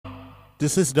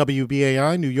This is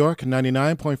WBAI New York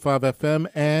 99.5 FM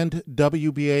and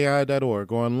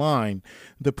WBAI.org online.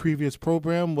 The previous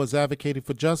program was Advocating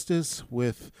for Justice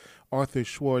with Arthur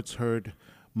Schwartz, heard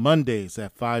Mondays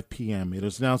at 5 p.m. It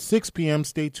is now 6 p.m.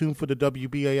 Stay tuned for the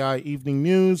WBAI Evening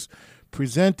News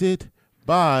presented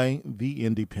by The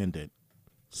Independent.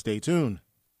 Stay tuned.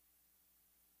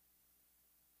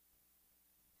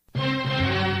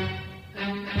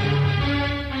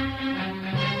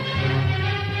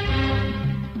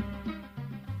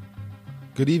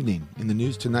 Good evening. In the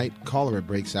news tonight, cholera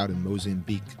breaks out in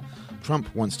Mozambique.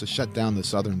 Trump wants to shut down the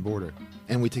southern border.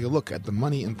 And we take a look at the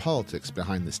money and politics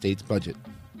behind the state's budget.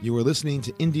 You are listening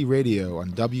to Indie Radio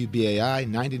on WBAI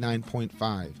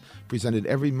 99.5, presented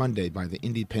every Monday by The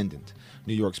Independent,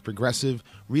 New York's progressive,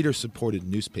 reader-supported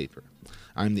newspaper.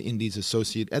 I'm the Indie's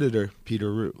associate editor,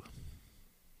 Peter Rue.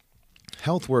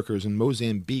 Health workers in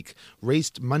Mozambique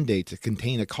raced Monday to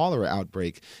contain a cholera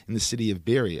outbreak in the city of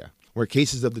Beira, where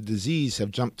cases of the disease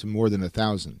have jumped to more than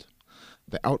 1,000.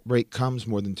 The outbreak comes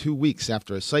more than 2 weeks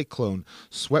after a cyclone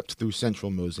swept through central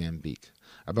Mozambique.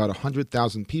 About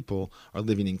 100,000 people are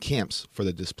living in camps for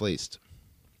the displaced.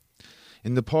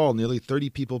 In Nepal, nearly 30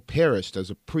 people perished as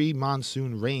a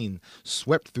pre-monsoon rain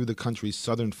swept through the country's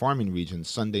southern farming region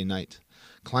Sunday night.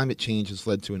 Climate change has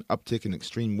led to an uptick in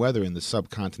extreme weather in the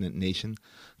subcontinent nation,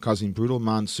 causing brutal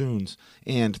monsoons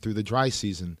and, through the dry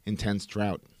season, intense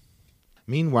drought.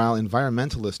 Meanwhile,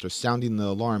 environmentalists are sounding the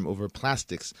alarm over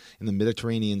plastics in the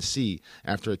Mediterranean Sea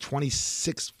after a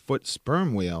 26-foot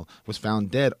sperm whale was found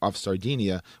dead off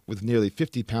Sardinia with nearly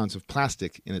 50 pounds of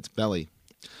plastic in its belly.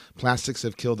 Plastics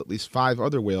have killed at least 5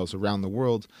 other whales around the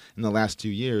world in the last 2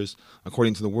 years,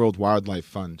 according to the World Wildlife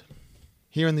Fund.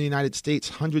 Here in the United States,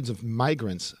 hundreds of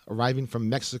migrants arriving from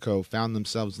Mexico found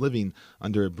themselves living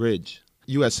under a bridge.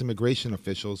 U.S. immigration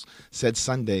officials said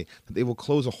Sunday that they will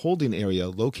close a holding area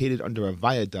located under a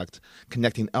viaduct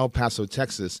connecting El Paso,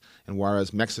 Texas, and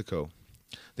Juarez, Mexico.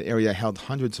 The area held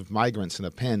hundreds of migrants in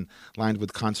a pen lined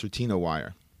with concertina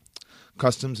wire.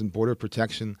 Customs and Border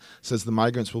Protection says the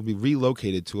migrants will be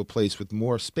relocated to a place with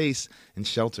more space and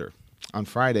shelter. On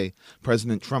Friday,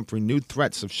 President Trump renewed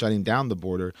threats of shutting down the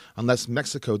border unless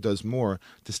Mexico does more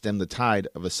to stem the tide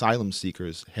of asylum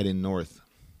seekers heading north.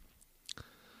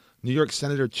 New York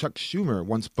Senator Chuck Schumer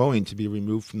wants Boeing to be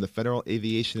removed from the Federal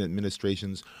Aviation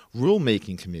Administration's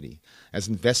rulemaking committee as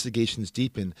investigations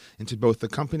deepen into both the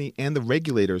company and the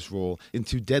regulator's role in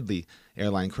 2 deadly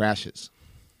airline crashes.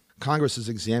 Congress is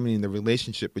examining the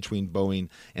relationship between Boeing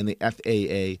and the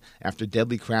FAA after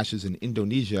deadly crashes in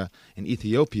Indonesia and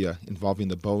Ethiopia involving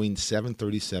the Boeing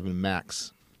 737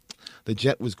 MAX. The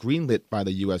jet was greenlit by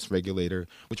the U.S. regulator,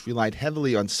 which relied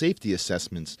heavily on safety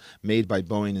assessments made by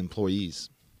Boeing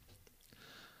employees.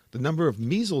 The number of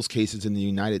measles cases in the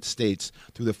United States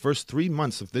through the first 3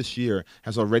 months of this year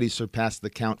has already surpassed the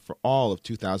count for all of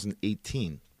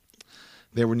 2018.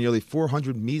 There were nearly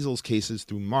 400 measles cases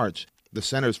through March, the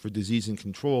Centers for Disease and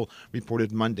Control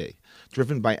reported Monday,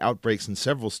 driven by outbreaks in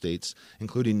several states,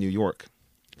 including New York.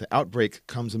 The outbreak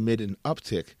comes amid an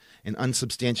uptick in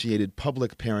unsubstantiated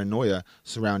public paranoia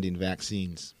surrounding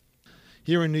vaccines.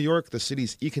 Here in New York, the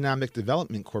city's Economic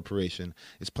Development Corporation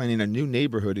is planning a new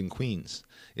neighborhood in Queens.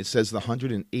 It says the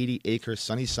 180-acre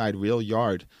Sunnyside Rail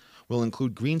Yard will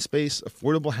include green space,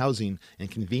 affordable housing,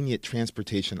 and convenient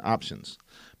transportation options.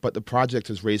 But the project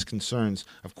has raised concerns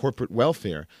of corporate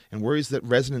welfare and worries that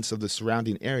residents of the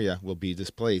surrounding area will be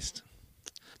displaced.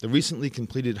 The recently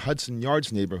completed Hudson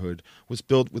Yards neighborhood was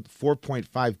built with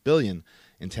 $4.5 billion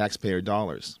in taxpayer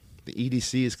dollars. The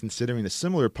EDC is considering a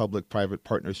similar public-private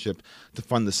partnership to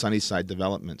fund the Sunnyside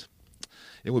development.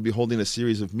 It will be holding a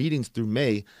series of meetings through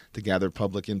May to gather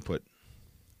public input.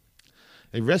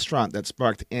 A restaurant that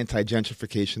sparked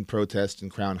anti-gentrification protests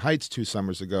in Crown Heights 2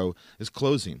 summers ago is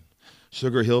closing.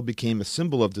 Sugar Hill became a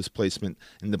symbol of displacement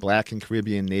in the Black and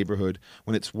Caribbean neighborhood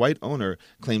when its white owner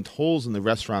claimed holes in the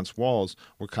restaurant's walls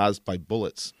were caused by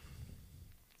bullets.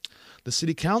 The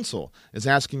City Council is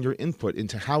asking your input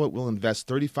into how it will invest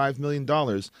 $35 million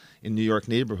in New York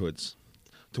neighborhoods.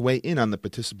 To weigh in on the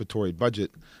participatory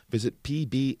budget, visit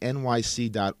pbnyc.org/vote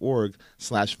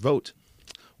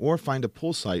or find a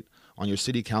poll site on your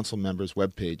City Council member's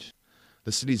webpage.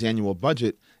 The city's annual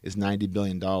budget is $90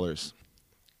 billion.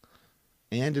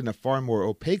 And in a far more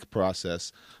opaque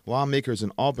process, lawmakers in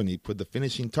Albany put the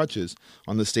finishing touches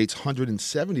on the state's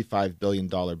 $175 billion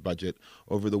budget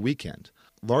over the weekend,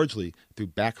 largely through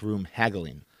backroom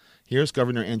haggling. Here's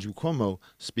Governor Andrew Cuomo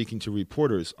speaking to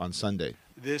reporters on Sunday.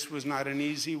 This was not an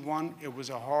easy one. It was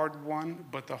a hard one,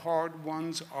 but the hard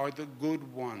ones are the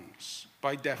good ones,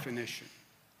 by definition.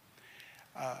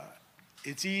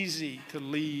 It's easy to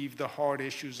leave the hard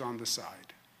issues on the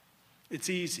side. It's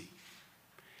easy.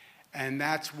 And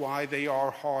that's why they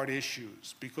are hard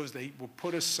issues, because they were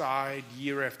put aside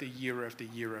year after year after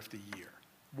year after year.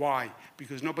 Why?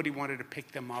 Because nobody wanted to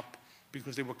pick them up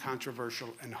because they were controversial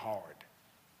and hard.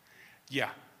 Yeah,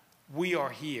 we are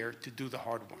here to do the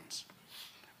hard ones,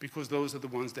 because those are the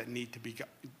ones that need to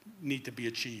be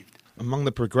achieved. Among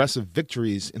the progressive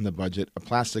victories in the budget, a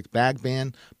plastic bag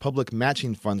ban, public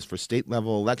matching funds for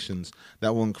state-level elections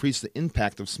that will increase the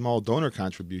impact of small donor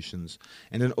contributions,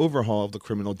 and an overhaul of the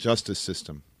criminal justice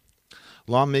system.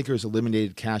 Lawmakers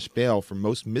eliminated cash bail for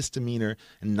most misdemeanor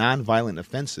and nonviolent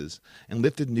offenses and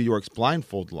lifted New York's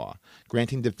blindfold law,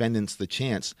 granting defendants the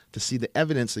chance to see the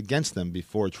evidence against them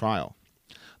before trial.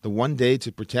 The One Day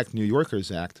to Protect New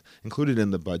Yorkers Act, included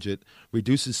in the budget,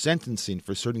 reduces sentencing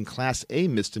for certain Class A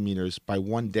misdemeanors by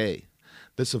 1 day.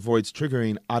 This avoids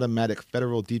triggering automatic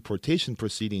federal deportation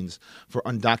proceedings for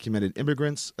undocumented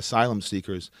immigrants, asylum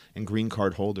seekers, and green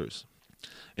card holders.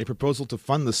 A proposal to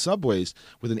fund the subways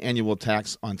with an annual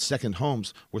tax on second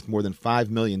homes worth more than $5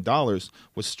 million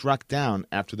was struck down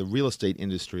after the real estate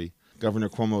industry, Governor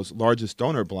Cuomo's largest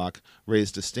donor bloc,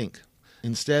 raised a stink.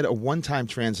 Instead, a one-time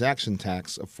transaction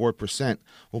tax of 4%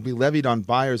 will be levied on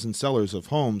buyers and sellers of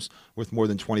homes worth more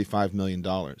than $25 million.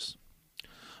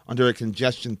 Under a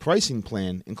congestion pricing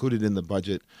plan included in the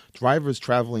budget, drivers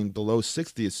traveling below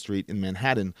 60th Street in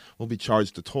Manhattan will be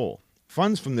charged a toll.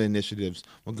 Funds from the initiatives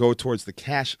will go towards the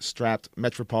cash-strapped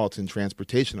Metropolitan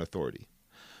Transportation Authority.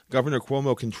 Governor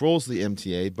Cuomo controls the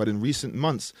MTA, but in recent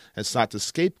months has sought to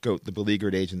scapegoat the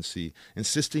beleaguered agency,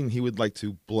 insisting he would like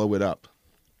to blow it up.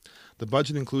 The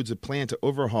budget includes a plan to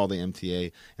overhaul the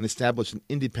MTA and establish an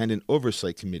independent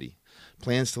oversight committee.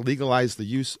 Plans to legalize the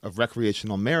use of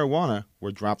recreational marijuana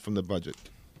were dropped from the budget.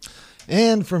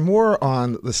 And for more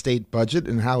on the state budget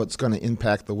and how it's going to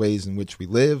impact the ways in which we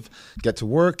live, get to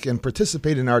work, and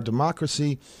participate in our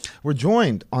democracy, we're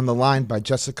joined on the line by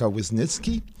Jessica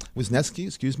Wisniewski,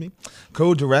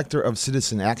 co-director of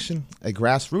Citizen Action, a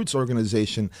grassroots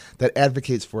organization that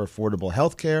advocates for affordable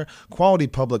health care, quality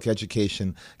public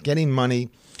education, getting money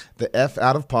the F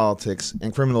out of politics,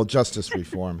 and criminal justice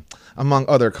reform, among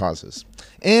other causes.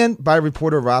 And by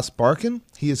reporter Ross Barkan.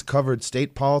 He has covered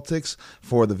state politics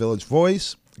for The Village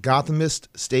Voice, Gothamist,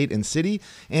 State and City,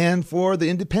 and for The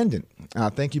Independent.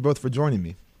 Thank you both for joining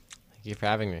me. Thank you for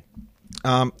having me.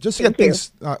 Just to get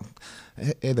things,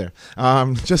 hey there.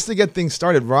 Just to get things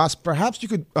started, Ross, perhaps you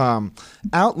could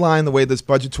outline the way this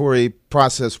budgetary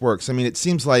process works. I mean, it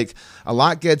seems like a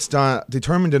lot gets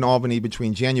determined in Albany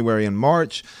between January and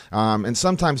March, and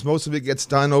sometimes most of it gets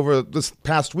done over this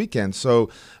past weekend. So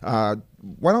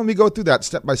why don't we go through that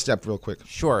step by step real quick?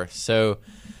 Sure. So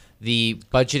the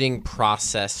budgeting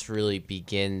process really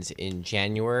begins in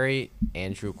January.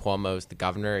 Andrew Cuomo is the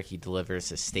governor. He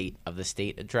delivers a State of the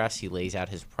State address. He lays out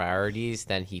his priorities.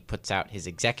 Then he puts out his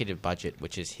executive budget,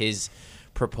 which is his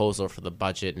proposal for the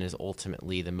budget and is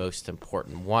ultimately the most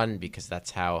important one because that's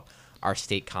how our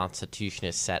state constitution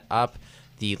is set up.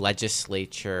 The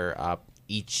legislature,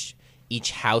 each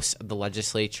house of the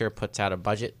legislature puts out a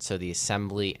budget. So the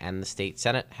Assembly and the State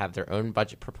Senate have their own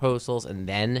budget proposals, and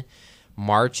then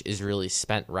March is really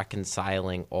spent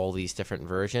reconciling all these different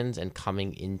versions and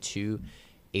coming into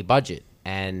a budget.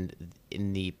 And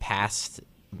in the past,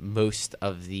 most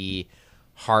of the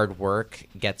hard work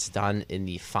gets done in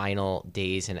the final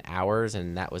days and hours,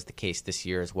 and that was the case this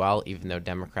year as well, even though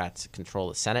Democrats control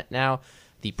the Senate now.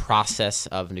 The process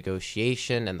of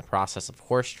negotiation and the process of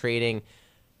horse trading,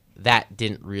 that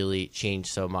didn't really change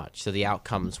so much. So the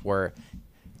outcomes were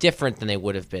different than they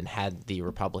would have been had the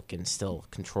Republicans still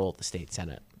controlled the state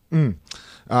Senate.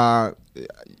 Yeah,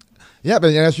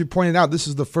 but as you pointed out, this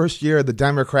is the first year the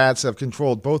Democrats have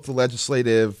controlled both the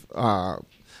legislative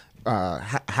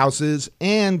houses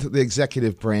and the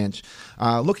executive branch.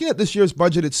 Looking at this year's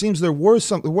budget, it seems there was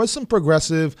some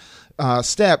progressive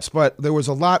steps, but there was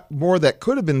a lot more that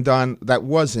could have been done that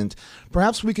wasn't.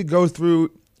 Perhaps we could go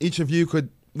through, each of you could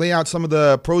lay out some of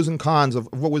the pros and cons of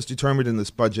what was determined in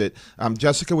this budget.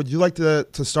 Jessica, would you like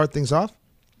to start things off?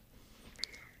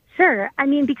 Sure. I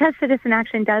mean, because Citizen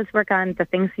Action does work on the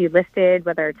things you listed,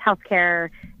 whether it's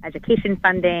healthcare, education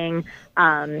funding,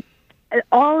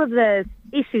 all of the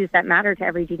issues that matter to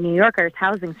everyday New Yorkers,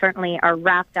 housing certainly are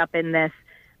wrapped up in this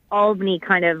Albany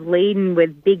kind of laden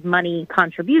with big money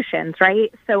contributions,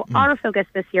 right? So our focus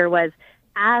this year was,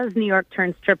 as New York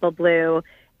turns triple blue,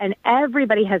 and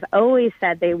everybody has always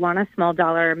said they want a small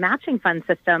dollar matching fund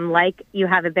system like you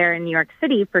have it there in New York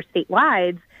City for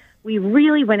statewide. We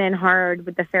really went in hard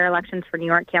with the Fair Elections for New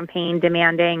York campaign,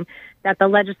 demanding that the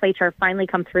legislature finally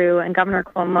come through and Governor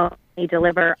Cuomo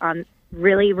deliver on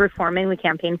really reforming the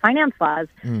campaign finance laws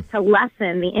to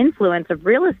lessen the influence of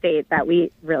real estate that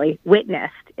we really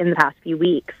witnessed in the past few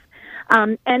weeks.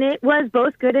 And it was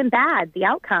both good and bad, the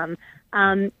outcome.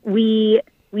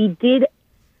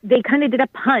 They kind of did a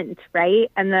punt,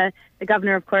 right? And the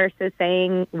governor, of course, is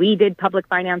saying we did public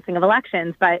financing of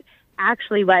elections, but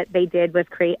actually what they did was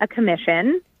create a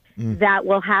commission that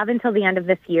will have until the end of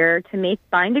this year to make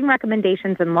binding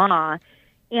recommendations in law.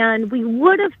 And we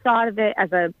would have thought of it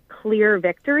as a clear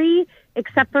victory,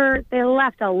 except for they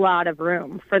left a lot of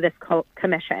room for this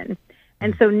commission.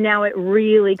 And so now it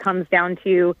really comes down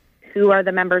to who are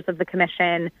the members of the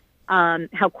commission,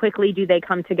 how quickly do they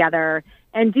come together,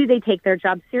 and do they take their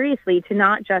job seriously to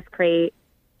not just create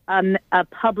a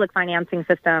public financing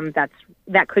system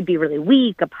that could be really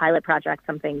weak, a pilot project,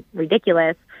 something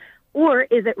ridiculous, or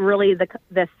is it really the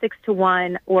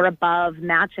 6-to-1 or above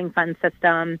matching fund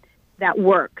system that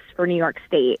works for New York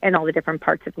State and all the different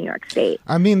parts of New York State?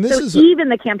 I mean, even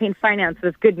the campaign finance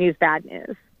was good news, bad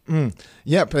news.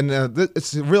 Yep, and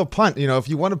it's a real punt. You know, if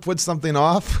you want to put something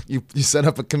off, you set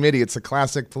up a committee. It's a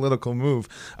classic political move.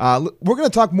 We're going to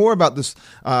talk more about this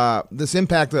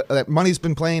impact that money's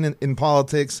been playing in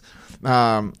politics.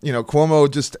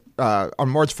 Cuomo just on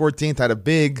March 14th had a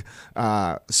big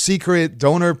secret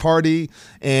donor party,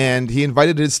 and he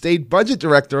invited his state budget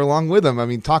director along with him. I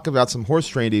mean, talk about some horse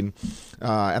trading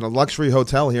at a luxury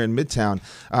hotel here in Midtown.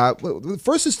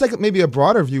 First, let's take maybe a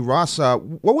broader view, Ross.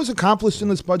 What was accomplished in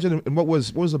this budget, and what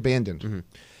was abandoned? Mm-hmm.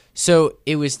 So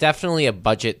it was definitely a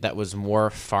budget that was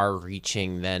more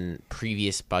far-reaching than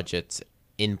previous budgets,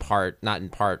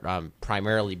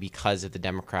 primarily because of the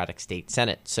Democratic State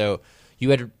Senate. So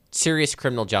you had serious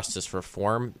criminal justice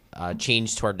reform,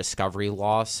 change to our discovery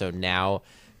law. So now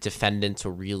defendants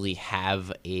will really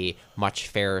have a much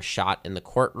fairer shot in the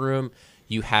courtroom.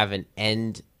 You have an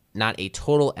end, not a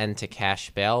total end to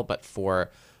cash bail, but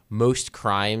for most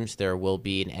crimes, there will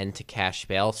be an end to cash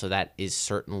bail. So that is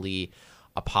certainly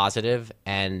a positive.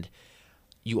 And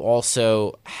you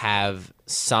also have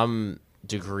some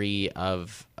degree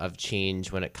of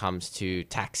change when it comes to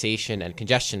taxation and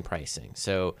congestion pricing.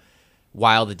 So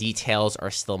while the details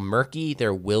are still murky,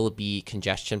 there will be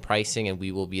congestion pricing, and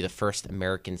we will be the first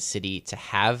American city to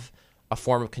have a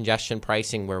form of congestion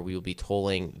pricing where we will be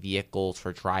tolling vehicles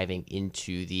for driving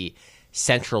into the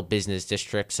central business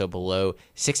district, so below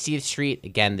 60th Street.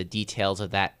 Again, the details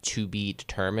of that to be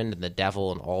determined, and the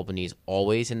devil in Albany is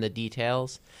always in the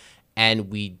details. And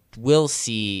we will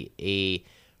see a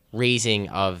raising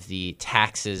of the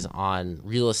taxes on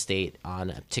real estate, on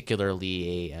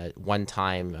particularly a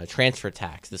one-time transfer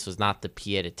tax. This was not the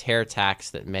pied-à-terre tax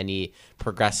that many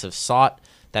progressives sought.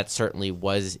 That certainly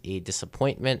was a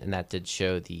disappointment, and that did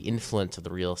show the influence of the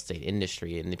real estate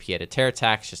industry. In the pied-à-terre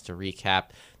tax, just to recap,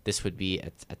 this would be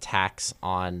a tax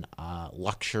on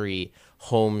luxury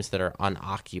homes that are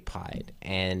unoccupied.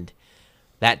 And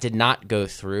that did not go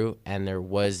through, and there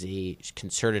was a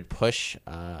concerted push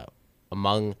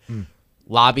among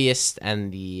lobbyists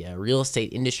and the real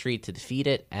estate industry to defeat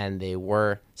it, and they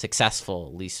were successful,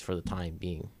 at least for the time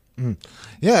being.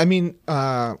 Yeah, I mean,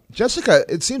 Jessica,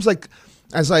 it seems like,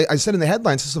 as I said in the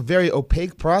headlines, this is a very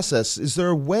opaque process. Is there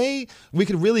a way we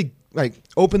could really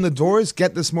open the doors,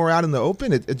 get this more out in the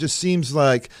open? It just seems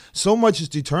like so much is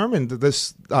determined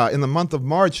this in the month of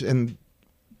March, and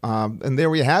there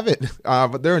we have it.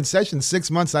 But they're in session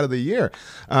 6 months out of the year.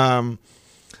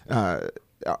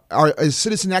 Is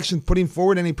Citizen Action putting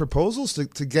forward any proposals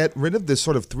to get rid of this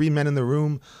sort of three men in the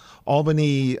room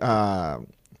Albany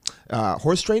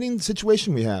horse trading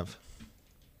situation we have?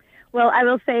 Well, I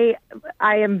will say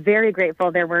I am very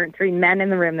grateful there weren't three men in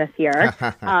the room this year.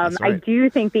 Right. I do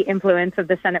think the influence of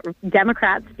the Senate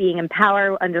Democrats being in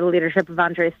power under the leadership of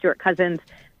Andrea Stewart-Cousins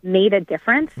made a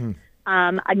difference.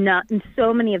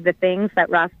 So many of the things that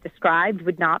Ross described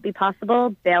would not be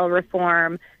possible. Bail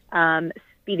reform,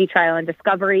 speedy trial and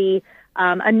discovery,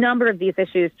 a number of these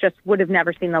issues just would have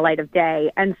never seen the light of day.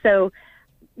 And so,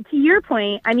 to your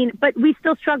point, I mean, but we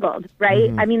still struggled, right?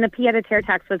 I mean, the pied-à-terre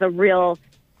tax was a real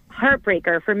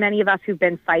heartbreaker for many of us who've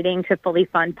been fighting to fully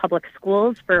fund public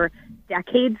schools for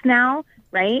decades now,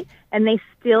 right? And they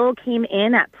still came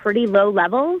in at pretty low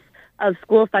levels of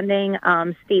school funding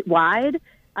statewide.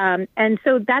 And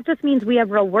so that just means we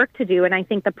have real work to do. And I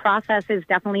think the process is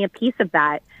definitely a piece of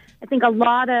that. I think a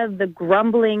lot of the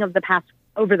grumbling of the past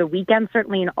over the weekend,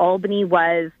 certainly in Albany,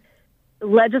 was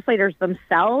legislators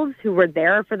themselves who were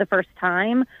there for the first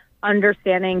time,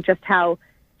 understanding just how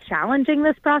challenging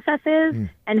this process is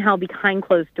and how behind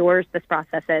closed doors this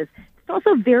process is. It's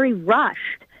also very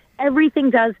rushed.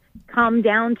 Everything does come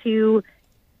down to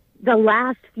the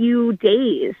last few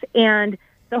days. And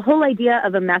the whole idea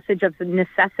of a message of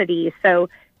necessity, so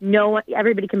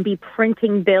everybody can be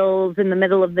printing bills in the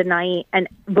middle of the night and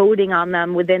voting on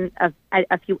them within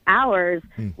a few hours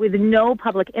with no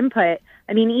public input.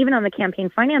 I mean, even on the campaign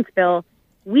finance bill,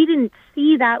 we didn't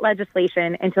see that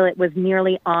legislation until it was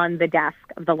nearly on the desk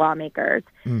of the lawmakers.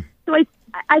 So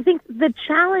I think the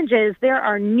challenge is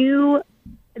there's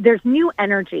new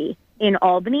energy in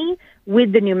Albany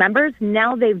with the new members.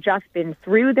 Now they've just been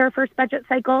through their first budget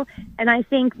cycle, and I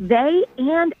think they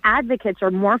and advocates are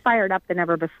more fired up than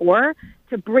ever before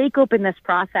to break open this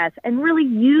process and really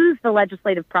use the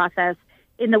legislative process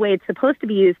in the way it's supposed to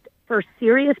be used for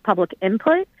serious public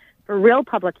input, for real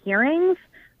public hearings,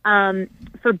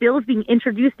 for bills being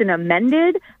introduced and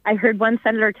amended. I heard one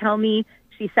senator tell me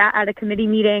she sat at a committee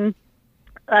meeting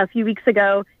a few weeks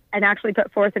ago and actually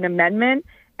put forth an amendment.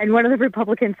 And one of the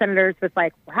Republican senators was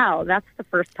like, wow, that's the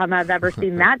first time I've ever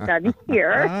seen that done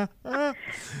here.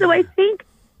 So I think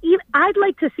I'd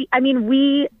like to see, I mean,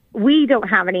 we don't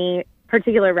have any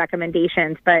particular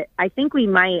recommendations, but I think we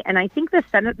might. And I think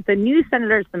the new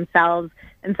senators themselves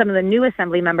and some of the new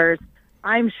assembly members,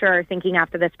 I'm sure, are thinking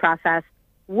after this process,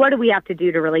 what do we have to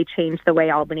do to really change the way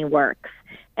Albany works?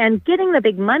 And getting the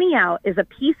big money out is a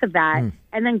piece of that.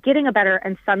 And then getting a better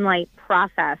and sunlight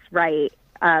process right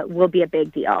will be a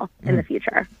big deal in the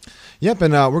future. Yep,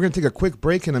 and we're going to take a quick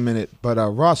break in a minute. But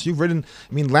Ross, you've written,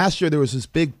 I mean, last year there was this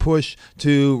big push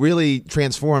to really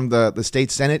transform the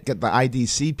state Senate, get the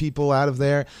IDC people out of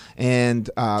there. And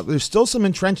there's still some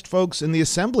entrenched folks in the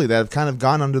assembly that have kind of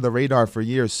gone under the radar for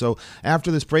years. So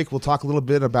after this break, we'll talk a little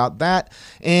bit about that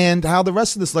and how the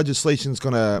rest of this legislative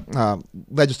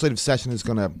session is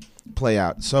going to play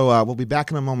out. So we'll be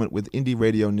back in a moment with Indie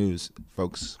Radio News,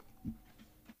 folks.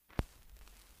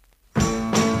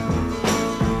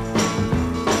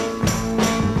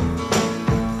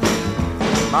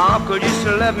 My uncle used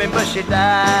to love me, but she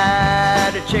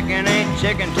died. A chicken ain't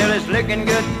chicken till it's licking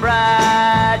good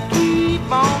fried.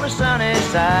 Keep on the sunny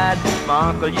side. My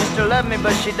uncle used to love me,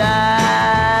 but she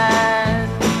died.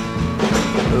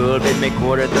 Who'll bid me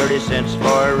quarter 30 cents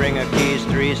for a ring of keys,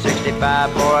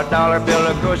 $3.65 for a dollar bill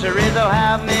of groceries. I'll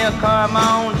have me a car of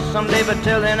my own someday, but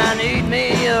till then I need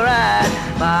me a ride.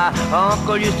 My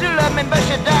uncle used to love me, but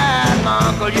she died. My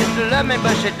uncle used to love me,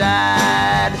 but she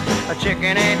died. A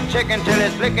chicken ain't chicken till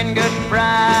it's licking good and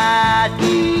fried.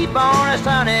 Keep on the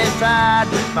sunny side.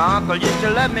 My uncle used to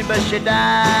love me, but she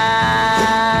died.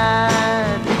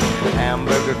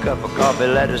 Hamburger, cup of coffee,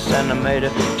 lettuce, and tomato.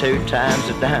 2 times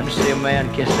a dime to see a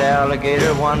man kiss the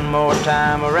alligator. One more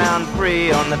time around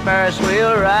free on the Ferris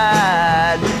wheel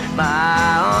ride.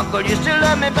 My uncle used to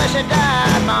love me, but she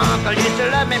died. My uncle used to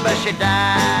love me, but she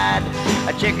died.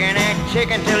 A chicken ain't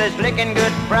chicken till it's licking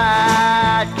good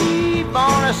fried. Keep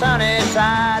on the sunny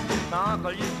side. My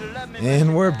uncle used to love me.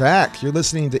 And we're back. You're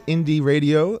listening to Indie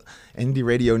Radio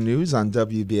News on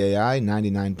WBAI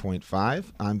 99.5.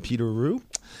 I'm Peter Rue.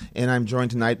 And I'm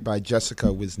joined tonight by Jessica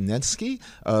Wisniewski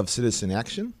of Citizen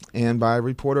Action and by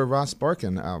reporter Ross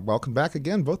Barkan. Welcome back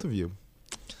again, both of you.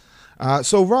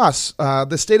 So, Ross,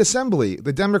 the state assembly,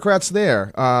 the Democrats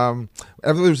there,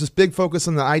 there was this big focus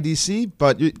on the IDC,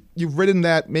 but you've written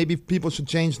that maybe people should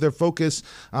change their focus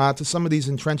to some of these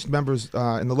entrenched members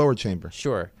in the lower chamber.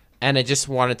 Sure. And I just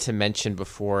wanted to mention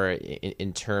before,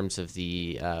 in terms of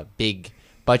the big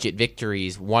budget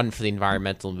victories, one for the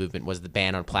environmental movement was the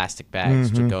ban on plastic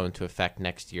bags to go into effect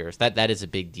next year. So that is a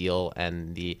big deal.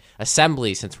 And the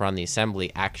assembly, since we're on the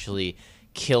assembly, actually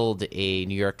killed a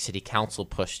New York City Council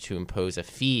push to impose a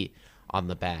fee on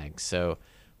the bags. So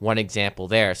one example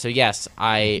there. So yes,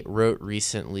 I wrote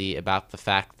recently about the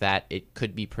fact that it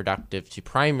could be productive to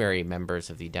primary members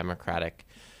of the Democratic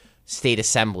State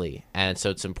Assembly. And so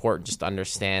it's important just to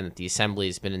understand that the Assembly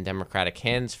has been in Democratic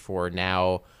hands for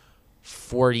now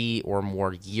 40 or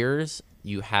more years.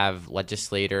 You have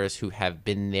legislators who have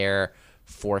been there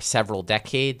for several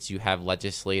decades. You have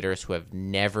legislators who have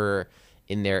never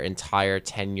in their entire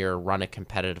tenure run a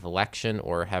competitive election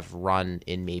or have run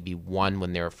in maybe one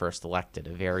when they were first elected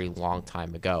a very long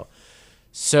time ago.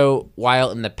 So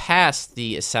while in the past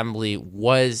the Assembly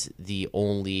was the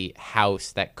only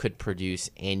house that could produce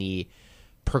any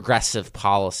progressive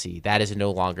policy, that is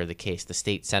no longer the case. The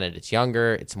state Senate, it's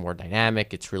younger, it's more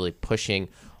dynamic, it's really pushing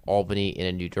Albany in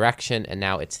a new direction, and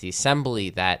now it's the Assembly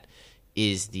that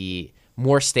is the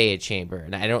more staid chamber.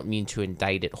 And I don't mean to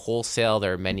indict it wholesale.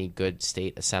 There are many good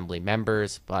state assembly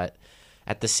members, but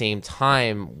at the same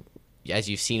time, as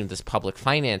you've seen with this public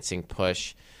financing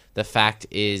push, the fact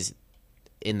is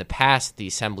in the past, the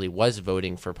Assembly was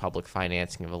voting for public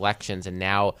financing of elections, and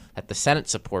now that the Senate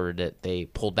supported it, they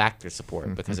pulled back their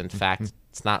support because, in fact,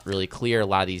 it's not really clear. A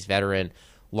lot of these veteran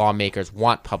lawmakers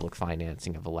want public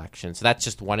financing of elections. So that's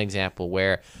just one example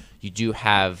where you do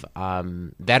have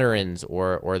veterans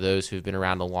or those who've been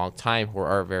around a long time who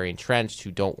are very entrenched,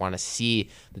 who don't want to see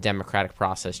the democratic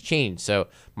process change. So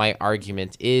my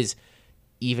argument is,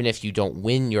 even if you don't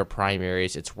win your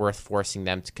primaries, it's worth forcing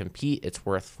them to compete. It's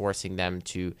worth forcing them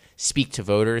to speak to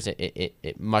voters in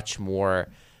a much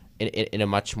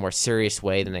more serious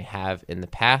way than they have in the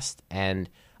past. And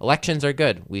elections are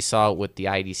good. We saw with the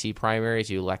IDC primaries,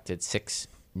 you elected 6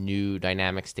 new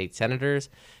dynamic state senators.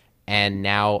 And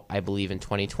now I believe in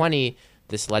 2020,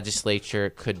 this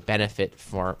legislature could benefit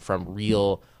from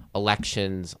real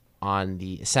elections on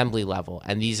the assembly level.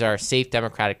 And these are safe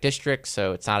Democratic districts,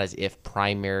 so it's not as if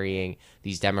primarying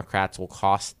these Democrats will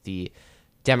cost the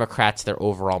Democrats their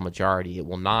overall majority. It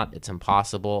will not. It's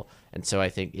impossible. And so I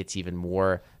think it's even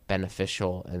more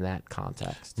beneficial in that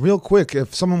context. Real quick,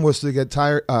 if someone was to get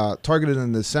targeted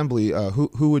in the assembly,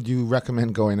 who would you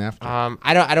recommend going after?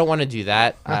 I don't want to do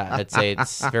that. I'd say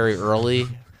it's very early.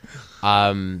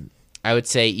 I would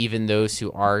say even those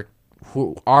who are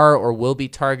or will be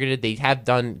targeted, they have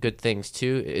done good things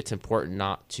too. It's important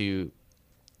not to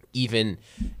even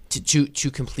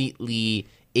to completely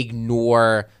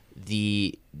ignore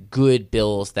the good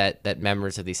bills that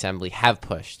members of the assembly have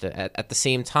pushed. At the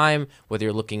same time, whether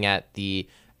you're looking at the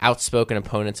outspoken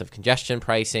opponents of congestion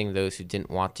pricing, those who didn't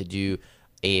want to do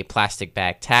a plastic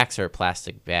bag tax or a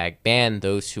plastic bag ban,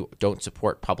 those who don't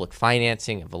support public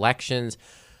financing of elections,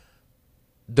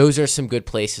 those are some good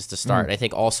places to start. I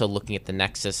think also looking at the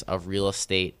nexus of real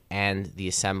estate and the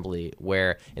assembly,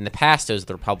 where in the past it was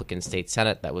the Republican State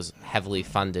Senate that was heavily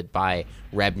funded by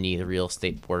REBNY, the Real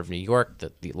Estate Board of New York,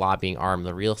 the lobbying arm of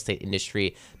the real estate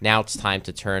industry. Now it's time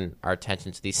to turn our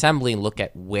attention to the assembly and look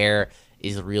at where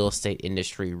is the real estate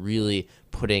industry really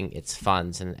putting its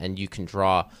funds, and you can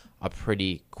draw a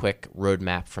pretty quick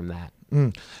roadmap from that.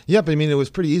 Yep, I mean, it was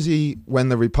pretty easy when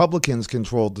the Republicans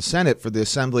controlled the Senate for the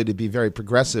Assembly to be very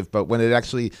progressive, but when it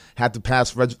actually had to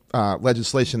pass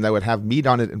legislation that would have meat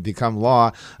on it and become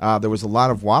law, there was a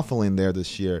lot of waffling there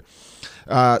this year.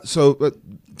 So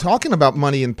talking about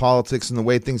money in politics and the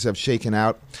way things have shaken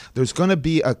out, there's going to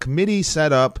be a committee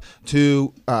set up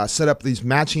to set up these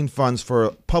matching funds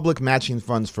for public matching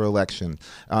funds for election.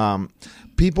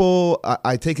 People,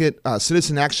 I take it,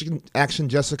 Citizen Action,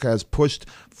 Jessica, has pushed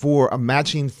for a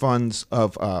matching funds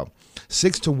of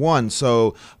 6-to-1.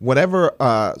 So whatever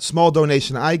small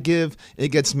donation I give, it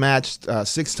gets matched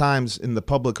 6 times in the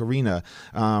public arena.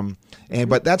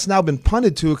 But that's now been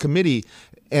punted to a committee.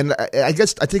 And I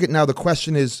guess I take it now the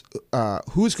question is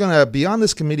who's going to be on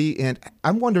this committee? And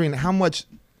I'm wondering how much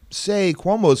say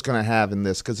Cuomo's going to have in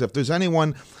this, because if there's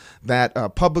anyone that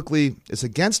publicly is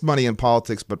against money in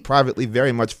politics, but privately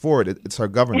very much for it, it's our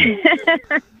governor.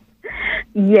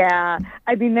 Yeah.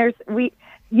 I mean,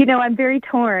 I'm very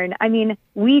torn. I mean,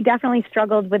 we definitely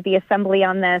struggled with the assembly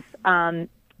on this,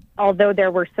 although there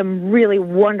were some really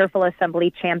wonderful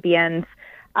assembly champions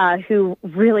who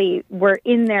really were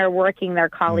in there working their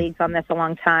colleagues on this a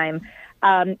long time.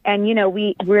 And,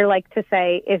 we're like to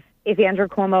say, if Andrew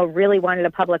Cuomo really wanted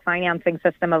a public financing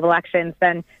system of elections,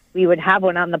 then we would have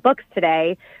one on the books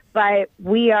today. But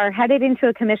we are headed into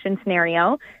a commission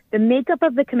scenario. The makeup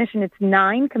of the commission, it's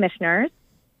 9 commissioners.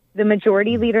 The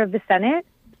majority leader of the Senate,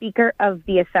 Speaker of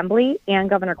the Assembly, and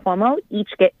Governor Cuomo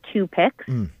each get 2 picks.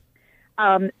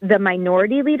 The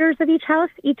minority leaders of each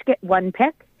house each get 1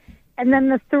 pick. And then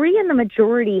the 3 in the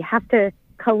majority have to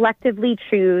collectively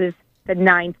choose the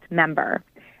 9th member.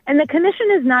 And the commission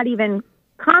is not even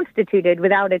constituted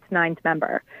without its 9th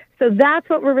member. So that's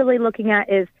what we're really looking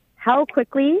at, is how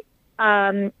quickly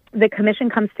the commission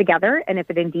comes together, and if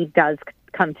it indeed does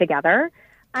come together,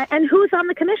 and who's on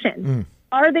the commission.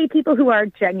 Are they people who are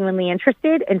genuinely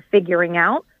interested in figuring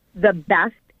out the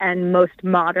best and most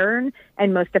modern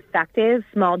and most effective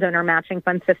small donor matching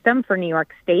fund system for New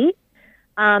York State?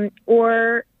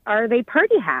 Or are they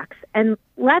party hacks? And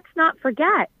let's not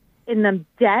forget, in the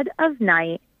dead of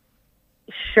night,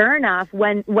 sure enough,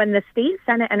 when the state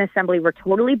Senate and Assembly were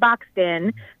totally boxed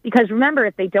in, because remember,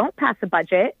 if they don't pass a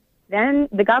budget, then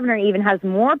the governor even has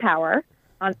more power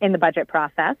in the budget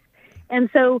process. And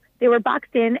so they were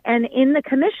boxed in, and in the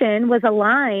commission was a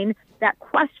line that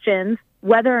questions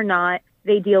whether or not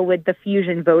they deal with the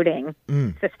fusion voting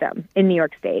system in New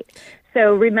York State.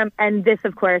 So remember, and this,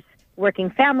 of course, Working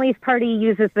Families Party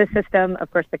uses the system,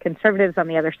 of course, the conservatives on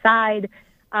the other side,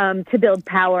 to build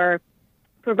power,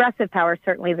 progressive power,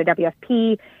 certainly the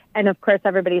WFP. And of course,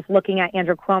 everybody's looking at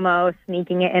Andrew Cuomo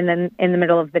sneaking it in the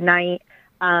middle of the night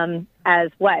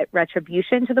as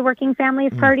retribution to the Working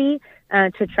Families Party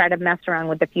to try to mess around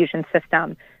with the fusion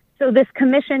system. So this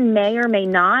commission may or may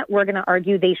not, we're going to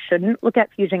argue they shouldn't look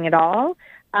at fusing at all.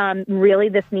 Really,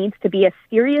 this needs to be a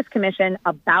serious commission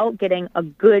about getting a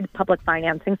good public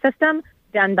financing system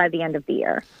done by the end of the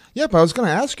year. Yep, I was going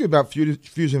to ask you about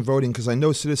fusion voting because I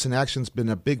know Citizen Action's been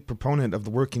a big proponent of the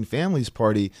Working Families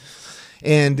Party,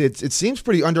 and it seems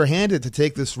pretty underhanded to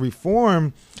take this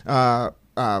reform for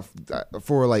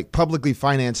like publicly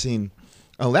financing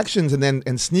elections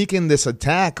and sneak in this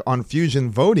attack on fusion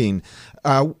voting.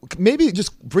 Maybe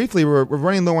just briefly, we're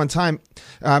running low on time.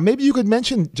 Maybe you could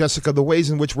mention, Jessica, the ways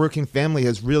in which Working Family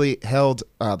has really held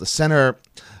the center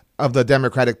of the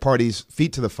Democratic Party's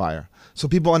feet to the fire, so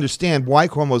people understand why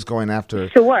Cuomo's going after.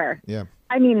 Sure. Yeah.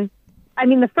 I mean,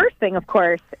 the first thing, of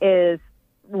course, is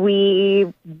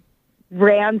we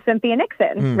ran Cynthia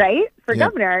Nixon, right, for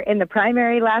governor in the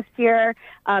primary last year,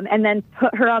 and then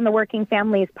put her on the Working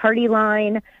Families Party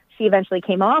line. She eventually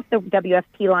came off the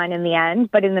WFP line in the end,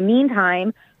 but in the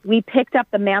meantime, we picked up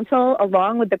the mantle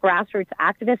along with the grassroots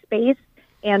activist base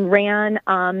and ran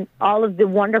all of the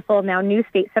wonderful now new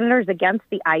state senators against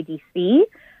the IDC,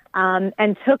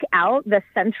 and took out the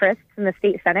centrists in the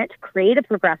state Senate to create a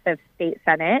progressive state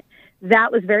Senate.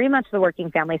 That was very much the Working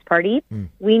Families Party.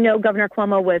 We know Governor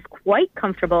Cuomo was quite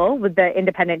comfortable with the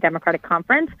Independent Democratic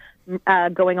Conference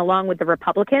going along with the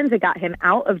Republicans. It got him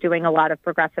out of doing a lot of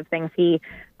progressive things he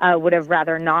would have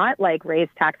rather not, like raise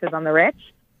taxes on the rich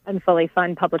and fully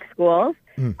fund public schools.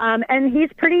 And he's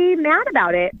pretty mad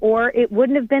about it, or it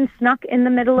wouldn't have been snuck in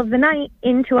the middle of the night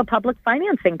into a public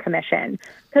financing commission,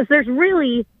 because there's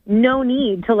really no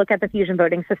need to look at the fusion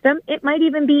voting system. It might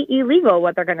even be illegal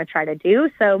what they're going to try to do.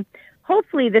 So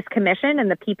hopefully this commission and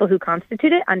the people who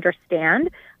constitute it understand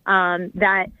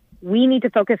that we need to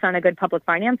focus on a good public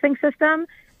financing system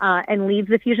and leave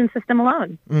the fusion system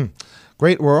alone.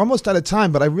 Great. We're almost out of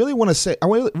time, but I really want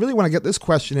to get this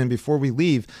question in before we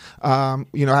leave. How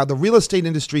the real estate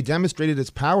industry demonstrated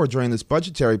its power during this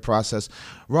budgetary process.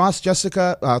 Ross,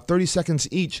 Jessica, 30 seconds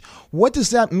each. What does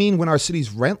that mean when our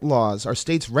state's rent laws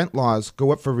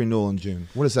go up for renewal in June?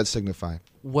 What does that signify?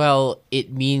 Well,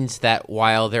 it means that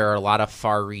while there are a lot of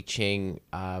far-reaching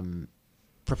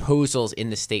proposals in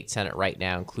the state Senate right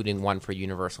now, including one for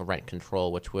universal rent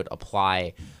control, which would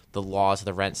apply the laws of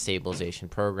the rent stabilization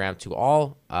program to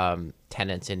all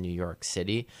tenants in New York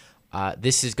City.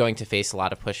 This is going to face a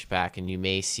lot of pushback, and you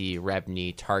may see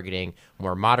REBNY targeting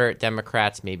more moderate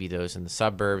Democrats, maybe those in the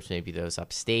suburbs, maybe those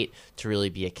upstate, to really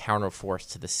be a counterforce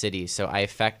to the city. So I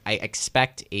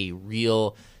expect a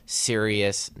real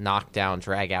serious knockdown,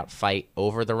 drag-out fight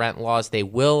over the rent laws. They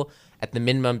will, at the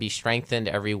minimum, be strengthened.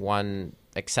 Everyone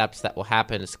accepts that will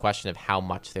happen. It's a question of how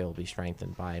much they will be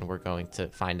strengthened by, and we're going to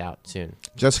find out soon.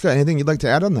 Jessica, anything you'd like to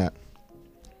add on that?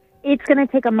 It's going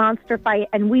to take a monster fight,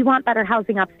 and we want better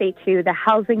housing upstate, too. The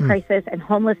housing crisis and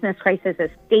homelessness crisis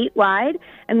is statewide,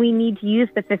 and we need to use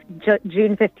the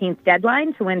June 15th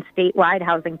deadline to win statewide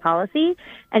housing policy.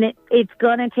 And it's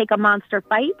going to take a monster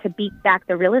fight to beat back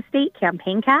the real estate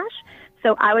campaign cash.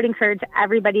 So I would encourage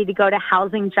everybody to go to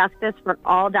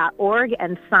housingjusticeforall.org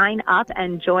and sign up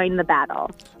and join the battle.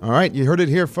 All right. You heard it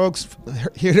here, folks.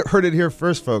 You heard it here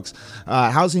first, folks.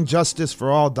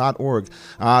 Housingjusticeforall.org.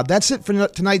 That's it for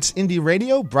tonight's Indie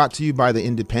Radio, brought to you by The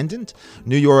Independent,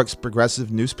 New York's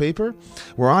progressive newspaper.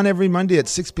 We're on every Monday at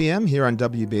 6 p.m. here on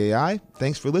WBAI.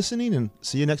 Thanks for listening, and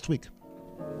see you next week.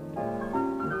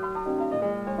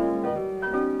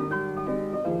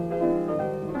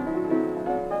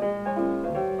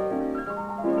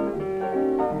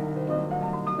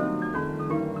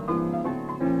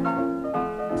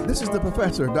 This is the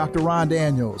professor, Dr. Ron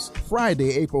Daniels.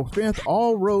 Friday, April 5th,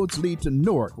 all roads lead to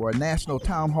Newark for a national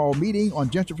town hall meeting on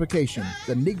gentrification,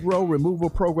 the Negro removal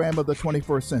program of the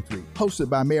 21st century, hosted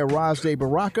by Mayor Raj J.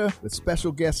 Baraka with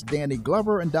special guests Danny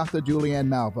Glover and Dr. Julianne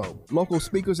Malvo. Local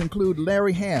speakers include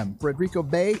Larry Hamm, Frederica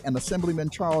Bay, and Assemblyman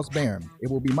Charles Barron.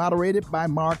 It will be moderated by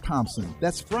Mark Thompson.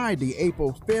 That's Friday,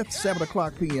 April 5th, 7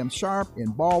 o'clock p.m. sharp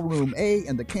in Ballroom A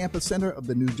in the campus center of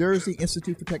the New Jersey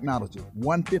Institute for Technology,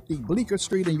 150 Bleecker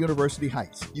Street in University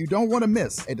Heights. You don't want to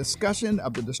miss a discussion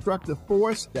of the destructive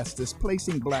force that's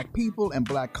displacing Black people and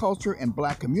Black culture and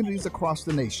Black communities across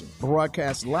the nation.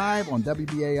 Broadcast live on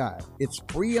WBAI. It's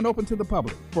free and open to the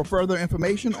public. For further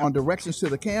information on directions to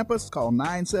the campus, call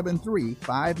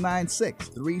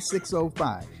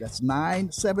 973-596-3605. That's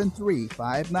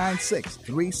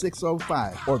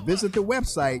 973-596-3605. Or visit the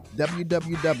website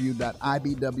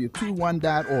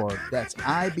www.ibw21.org. That's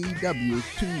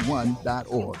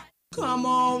ibw21.org. Come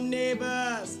on,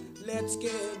 neighbors. let's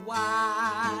get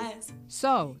wise.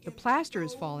 So, the plaster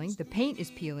is falling, the paint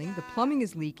is peeling, the plumbing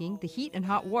is leaking, the heat and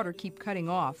hot water keep cutting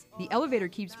off, the elevator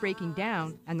keeps breaking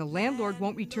down, and the landlord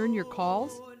won't return your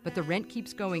calls, but the rent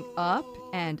keeps going up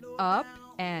and up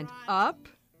and up.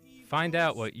 Find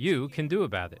out what you can do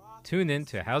about it. Tune in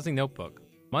to Housing Notebook,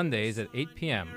 Mondays at 8 p.m.